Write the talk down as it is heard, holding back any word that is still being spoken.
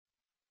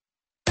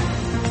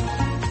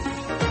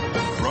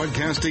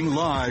Broadcasting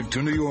live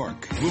to New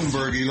York,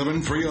 Bloomberg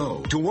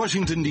 1130. To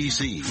Washington,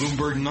 D.C.,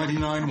 Bloomberg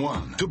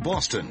 99.1. To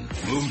Boston,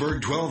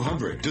 Bloomberg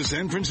 1200. To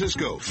San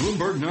Francisco,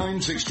 Bloomberg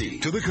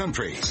 960. To the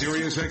country,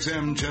 Sirius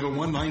XM Channel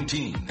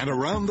 119. And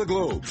around the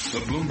globe,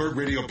 the Bloomberg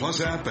Radio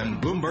Plus app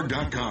and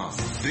Bloomberg.com.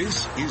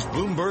 This is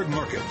Bloomberg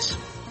Markets.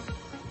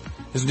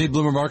 Is indeed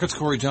Bloomberg Markets.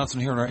 Cory Johnson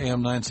here in our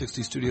AM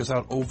 960 studios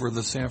out over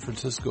the San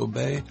Francisco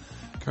Bay.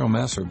 Carol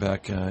Massar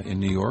back in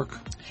New York.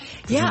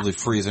 Presumably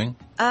freezing.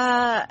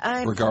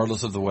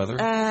 Regardless of the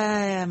weather.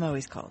 I'm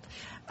always cold.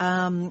 We're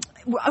going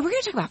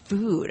to talk about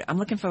food. I'm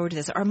looking forward to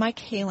this. Our Mike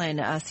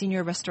Halen,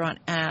 senior restaurant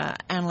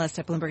analyst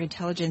at Bloomberg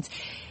Intelligence.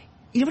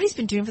 You know what he's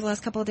been doing for the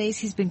last couple of days?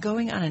 He's been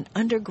going on an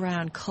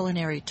underground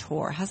culinary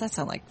tour. How's that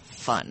sound like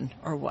fun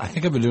or what? I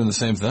think I've been doing the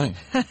same thing.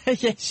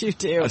 Yes, you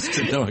do. I just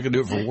didn't know I could do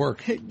it for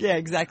work. Yeah,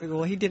 exactly.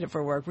 Well, he did it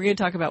for work. We're going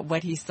to talk about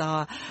what he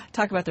saw,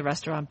 talk about the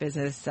restaurant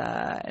business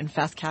and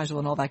fast casual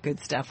and all that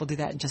good stuff. We'll do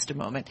that in just a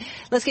moment.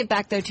 Let's get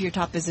back, though, to your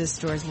top business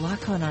stories. A lot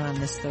going on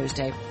this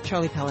Thursday.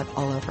 Charlie Pellet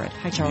all over it.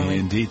 Hi, Charlie.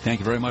 Indeed. Thank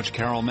you very much,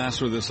 Carol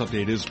Massar. This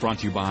update is brought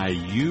to you by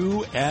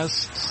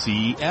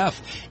USCF.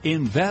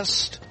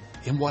 Invest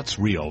in what's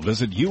real.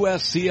 Visit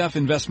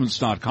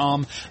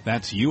uscfinvestments.com.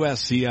 That's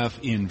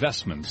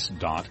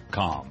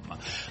uscfinvestments.com.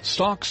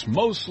 Stocks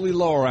mostly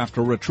lower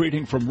after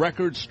retreating from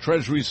records.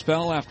 Treasuries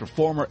fell after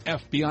former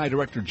FBI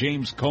Director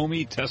James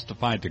Comey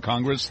testified to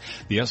Congress.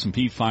 The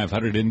S&P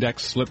 500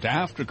 index slipped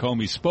after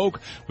Comey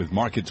spoke, with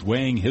markets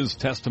weighing his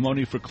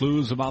testimony for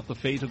clues about the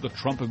fate of the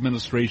Trump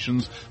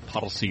administration's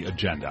policy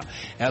agenda.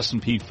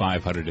 S&P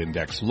 500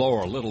 index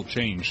lower, little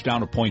change,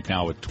 down a point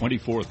now at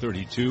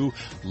 2432,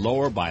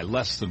 lower by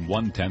less than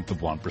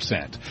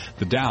 0.1%.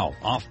 The Dow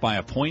off by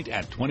a point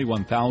at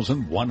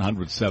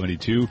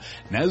 21,172.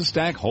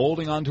 NASDAQ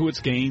holding on to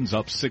its gains,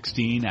 up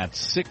 16 at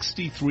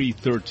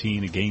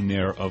 6313, a gain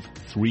there of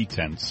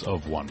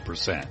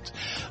 0.3%.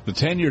 The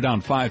 10-year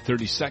down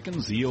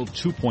 5/32, the yield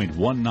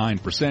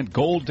 2.19%.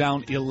 Gold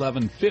down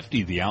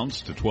 11.50 the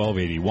ounce to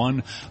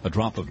 12.81, a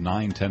drop of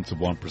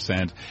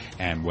 0.9%.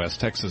 And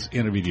West Texas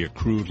Intermediate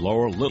crude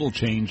lower, little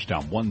change,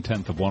 down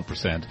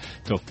 0.1%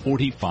 to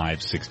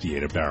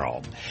 45.68 a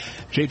barrel.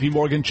 JP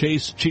Morgan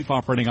Chase Chief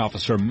Operating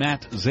Officer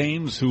Matt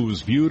Zames, who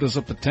was viewed as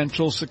a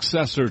potential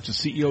successor to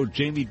CEO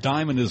Jamie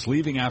Dimon, is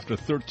leaving after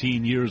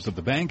 13 years at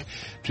the bank.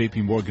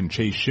 JP Morgan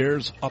Chase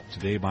shares up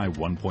today by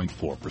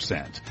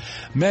 1.4%.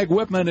 Meg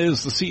Whitman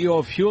is the CEO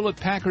of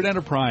Hewlett-Packard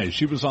Enterprise.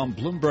 She was on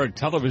Bloomberg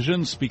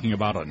Television speaking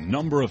about a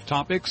number of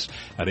topics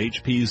at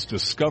HP's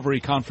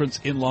Discovery Conference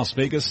in Las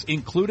Vegas,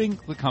 including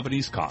the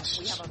company's costs.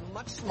 We have a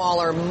much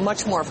smaller,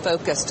 much more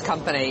focused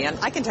company, and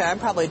I can tell you I'm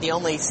probably the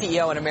only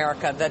CEO in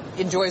America that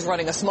enjoys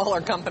running a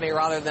smaller company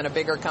rather than a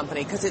bigger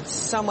company because it's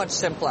so much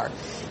simpler.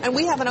 And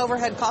we have an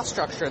overhead cost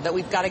structure that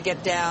we've got to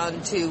get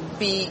down to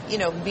be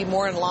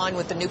more in line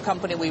with the new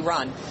company we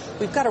run.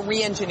 We've got to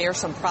re-engineer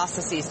some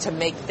processes to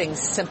make things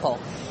simple.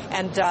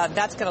 And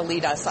that's going to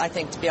lead us, I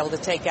think, to be able to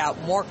take out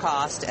more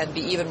cost and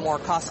be even more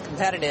cost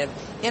competitive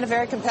in a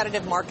very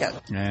competitive market.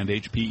 And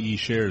HPE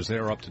shares,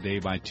 they're up today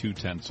by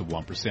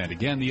 0.2%.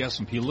 Again, the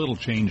S&P little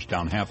change,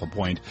 down 0.5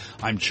 point.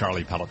 I'm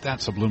Charlie Pellet.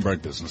 That's a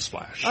Bloomberg Business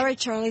Flash. All right,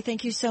 Charlie,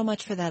 thank you so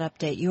much for that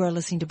update. You are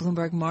listening to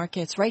Bloomberg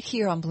Markets right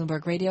here on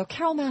Bloomberg Radio.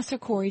 Carol Massar,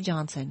 Cory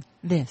Johnson.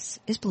 This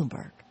is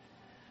Bloomberg.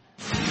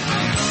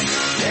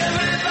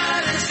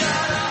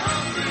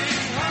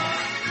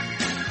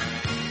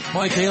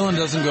 Mike Halen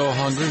doesn't go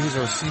hungry. He's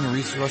our senior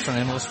research restaurant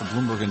analyst for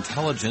Bloomberg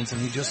Intelligence, and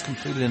he just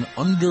completed an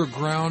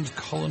underground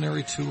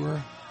culinary tour,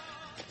 a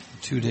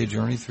 2-day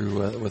journey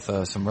through with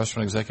some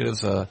restaurant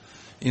executives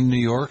in New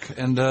York.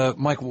 And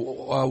Mike,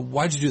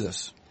 why'd you do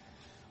this?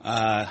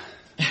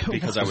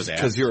 Because I was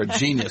asked. Because you're a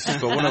genius.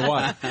 But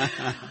why?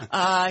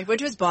 I went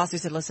to his boss who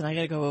said, listen, I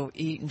got to go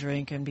eat and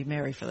drink and be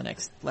merry for the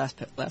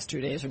last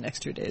 2 days or next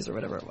 2 days or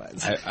whatever it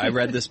was. I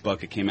read this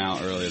book. It came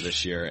out earlier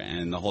this year,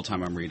 and the whole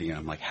time I'm reading it,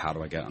 I'm like, how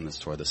do I get on this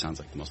tour? This sounds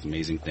like the most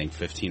amazing thing.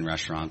 15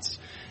 restaurants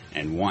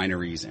and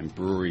wineries and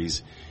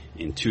breweries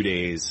in 2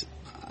 days.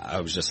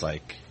 I was just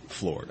like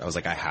floored. I was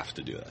like, I have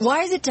to do this. Why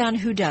is it done?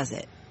 Who does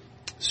it?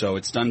 So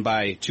it's done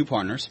by two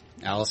partners,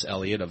 Alice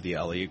Elliott of the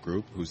Elliott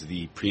Group, who's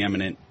the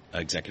preeminent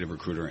executive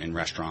recruiter in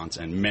restaurants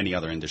and many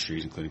other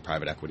industries, including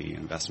private equity and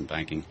investment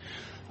banking,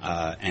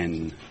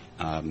 and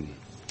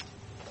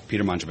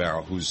Peter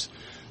Monjavero, who's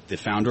the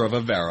founder of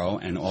Avero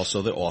and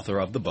also the author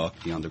of the book,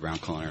 The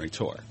Underground Culinary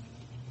Tour.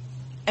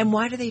 And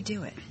why do they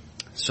do it?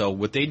 So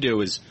what they do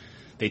is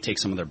they take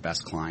some of their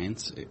best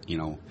clients,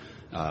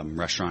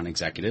 restaurant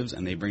executives,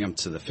 and they bring them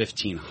to the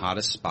 15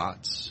 hottest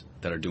spots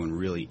that are doing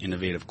really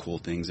innovative, cool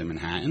things in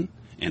Manhattan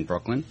and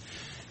Brooklyn,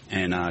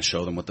 and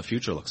show them what the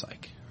future looks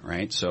like,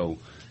 right? So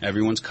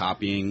everyone's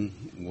copying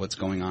what's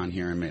going on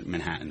here in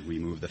Manhattan. We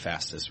move the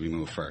fastest. We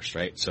move first,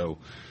 right? So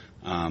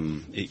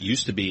it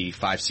used to be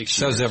 5-6 years.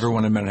 Says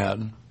everyone in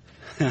Manhattan.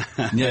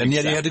 Yeah, and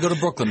yet you had to go to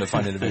Brooklyn to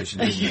find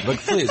innovation. But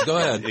please, go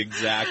ahead.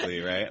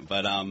 Exactly, right?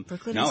 But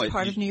Brooklyn is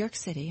part of New York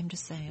City, I'm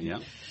just saying. Yeah.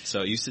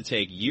 So it used to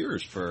take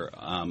years for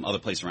other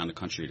places around the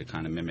country to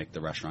kind of mimic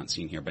the restaurant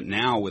scene here. But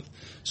now with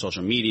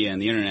social media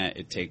and the internet,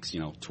 it takes,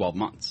 12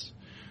 months.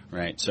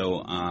 Right.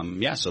 So,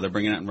 so they're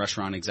bringing in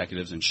restaurant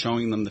executives and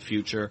showing them the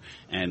future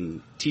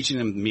and teaching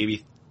them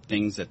maybe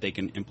things that they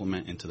can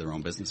implement into their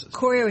own businesses.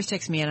 Cory always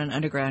takes me on an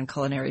Underground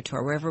Culinary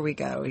Tour wherever we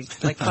go.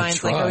 He's like,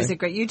 finds like always a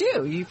great. You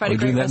do. You find a great restaurant. Are we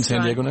doing that in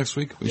San Diego next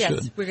week? We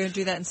should. We're going to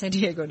do that in San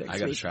Diego next week. I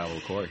got to travel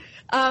with Cory.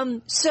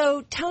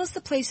 So tell us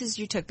the places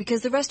you took,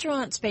 because the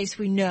restaurant space,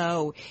 we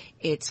know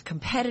it's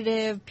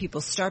competitive.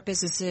 People start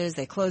businesses,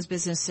 they close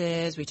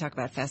businesses. We talk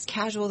about fast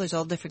casual. There's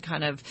all different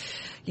kind of,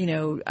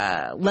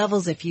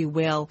 levels, if you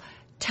will.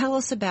 Tell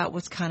us about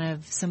what's kind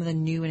of some of the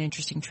new and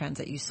interesting trends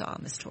that you saw on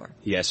this tour.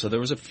 Yeah, so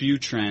there was a few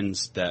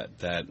trends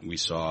that we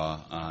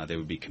saw. They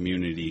would be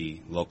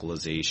community,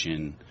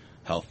 localization,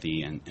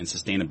 healthy, and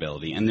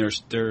sustainability. And there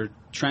are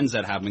trends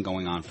that have been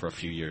going on for a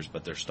few years,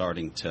 but they're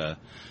starting to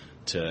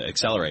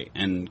accelerate.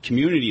 And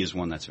community is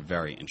one that's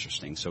very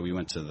interesting. So we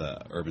went to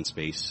the Urban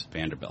Space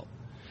Vanderbilt.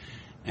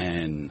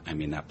 And, I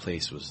mean, that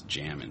place was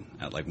jamming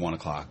at like 1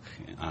 o'clock.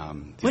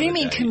 What do you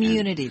mean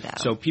community, though?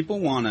 So people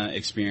want to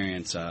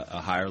experience a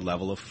higher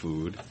level of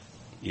food,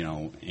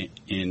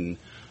 in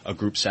a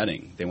group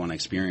setting. They want to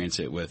experience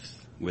it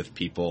with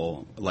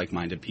people,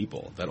 like-minded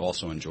people that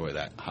also enjoy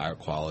that higher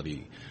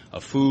quality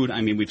of food.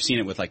 I mean, we've seen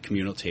it with like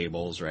communal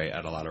tables, right,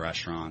 at a lot of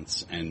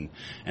restaurants and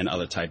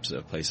other types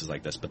of places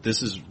like this. But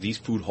these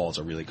food halls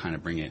are really kind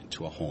of bringing it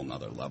to a whole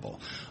nother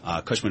level.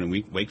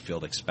 Cushman &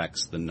 Wakefield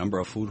expects the number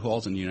of food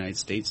halls in the United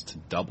States to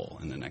double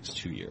in the next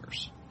 2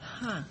 years.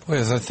 Huh. Boy,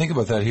 as I think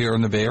about that here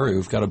in the Bay Area,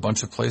 we've got a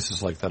bunch of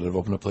places like that have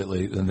opened up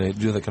lately, and they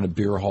do that kind of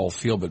beer hall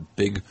feel, but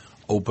big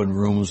open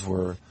rooms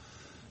where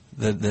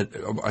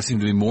that I seem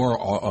to be more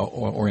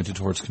oriented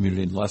towards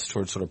community and less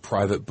towards sort of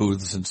private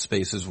booths and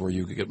spaces where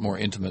you could get more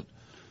intimate.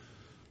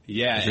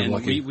 Yeah,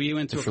 and we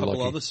went to a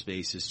couple other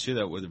spaces too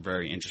that were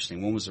very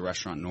interesting. One was the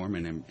restaurant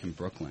Norman in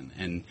Brooklyn,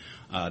 and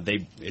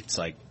it's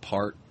like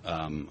part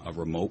a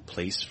remote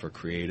place for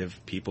creative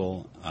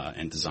people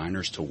and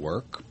designers to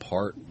work,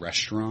 part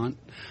restaurant,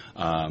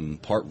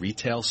 part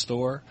retail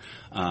store.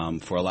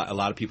 For a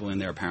lot of people in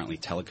there apparently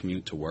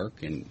telecommute to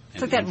work, and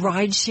it's like that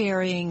ride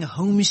sharing,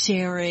 home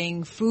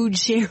sharing, food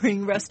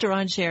sharing,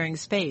 restaurant sharing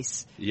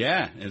space.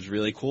 Yeah, it was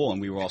really cool. And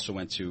we also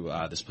went to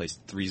this place,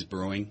 Three's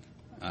Brewing.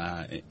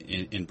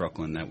 In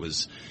Brooklyn, that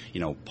was,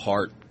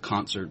 part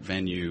concert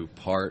venue,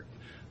 part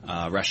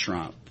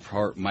restaurant,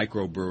 part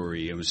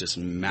microbrewery. It was just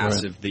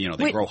massive. Right.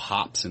 They grow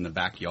hops in the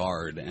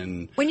backyard.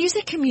 And when you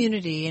say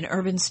community and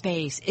urban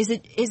space, is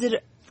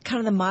it kind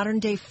of the modern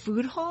day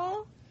food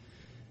hall,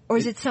 or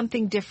is it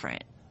something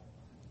different?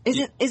 Is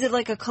it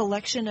like a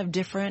collection of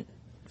different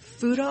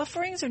food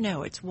offerings, or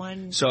no? It's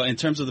one. So in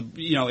terms of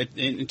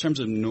in terms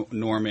of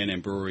Norman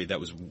and brewery, that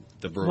was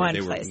the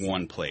brewery. Were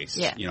one place.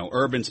 Yeah.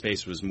 Urban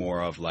space was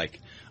more of like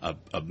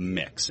a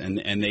mix, and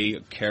they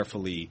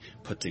carefully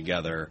put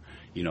together,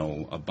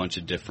 a bunch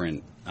of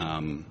different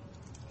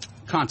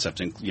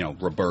concepts,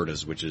 and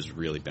Roberta's, which has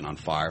really been on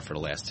fire for the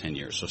last 10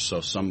 years.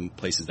 So some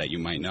places that you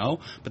might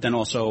know, but then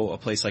also a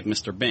place like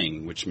Mr.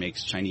 Bing, which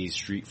makes Chinese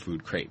street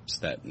food crepes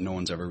that no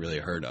one's ever really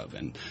heard of.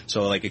 And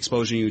so like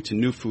exposing you to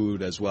new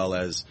food as well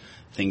as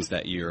things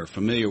that you're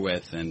familiar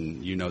with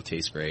and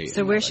taste great.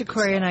 So where should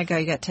Cory and I go?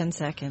 You got 10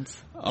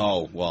 seconds.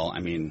 Oh, well,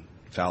 I mean,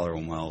 Fowler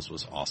 & Wells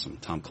was awesome.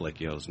 Tom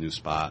Colicchio's new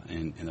spot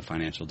in the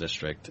financial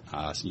district.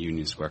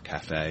 Union Square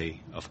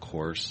Cafe, of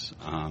course.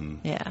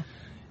 Yeah.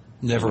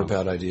 Never a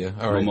bad idea.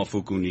 All right.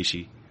 Momofuku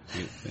Nishi.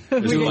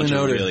 There's a bunch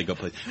of really good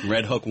places.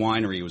 Red Hook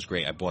Winery was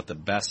great. I bought a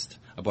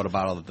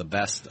bottle of the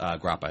best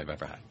grappa I've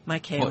ever had.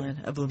 Mike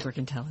Halen of Bloomberg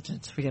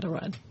Intelligence. We got to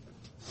run.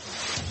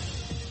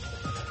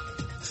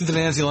 See the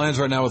Nancy Lyons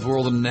right now with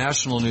world and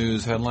national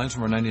news headlines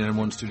from our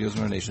 99.1 studios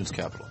in our nation's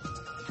capital.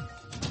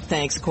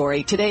 Thanks,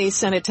 Cory. Today's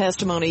Senate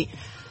testimony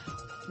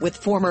with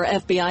former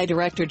FBI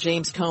Director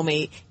James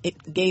Comey,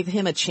 it gave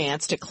him a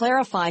chance to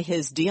clarify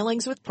his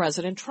dealings with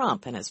President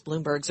Trump. And as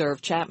Bloomberg's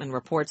Irv Chapman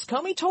reports,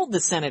 Comey told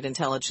the Senate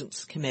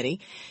Intelligence Committee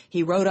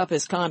he wrote up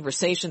his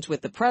conversations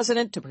with the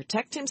president to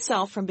protect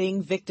himself from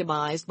being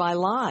victimized by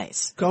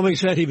lies. Comey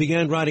said he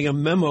began writing a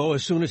memo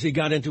as soon as he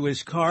got into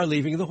his car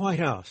leaving the White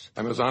House.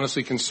 I was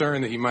honestly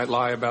concerned that he might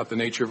lie about the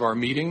nature of our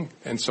meeting,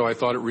 and so I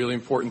thought it really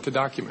important to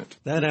document.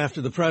 Then after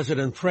the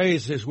president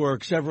praised his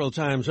work several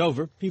times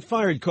over, he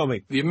fired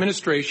Comey. The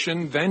administration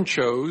then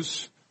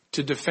chose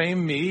to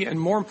defame me and,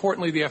 more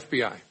importantly, the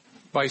FBI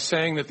by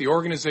saying that the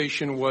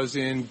organization was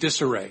in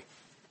disarray,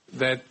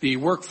 that the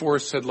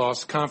workforce had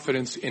lost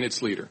confidence in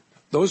its leader.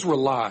 Those were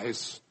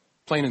lies,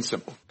 plain and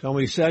simple.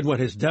 Comey said when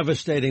his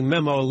devastating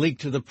memo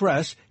leaked to the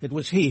press, it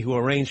was he who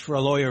arranged for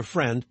a lawyer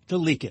friend to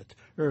leak it.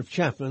 Irv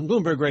Chapman,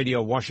 Bloomberg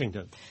Radio,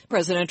 Washington.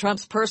 President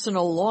Trump's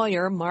personal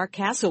lawyer, Mark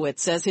Kasowitz,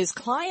 says his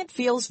client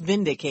feels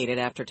vindicated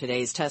after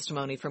today's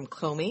testimony from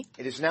Comey.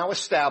 It is now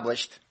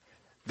established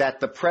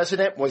that the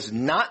president was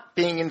not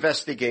being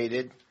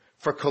investigated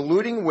for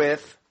colluding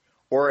with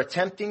or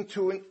attempting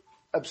to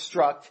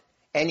obstruct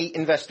any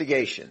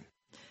investigation.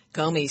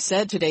 Comey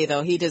said today,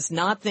 though, he does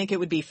not think it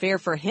would be fair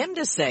for him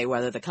to say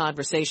whether the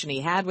conversation he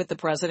had with the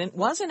president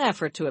was an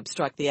effort to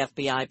obstruct the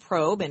FBI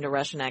probe into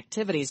Russian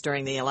activities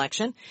during the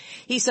election.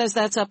 He says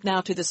that's up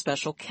now to the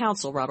special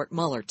counsel, Robert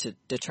Mueller, to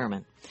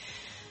determine.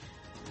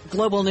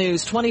 Global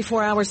news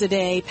 24 hours a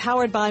day,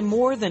 powered by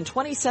more than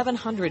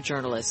 2,700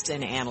 journalists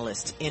and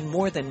analysts in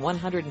more than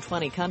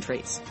 120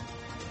 countries.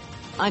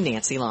 I'm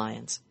Nancy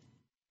Lyons.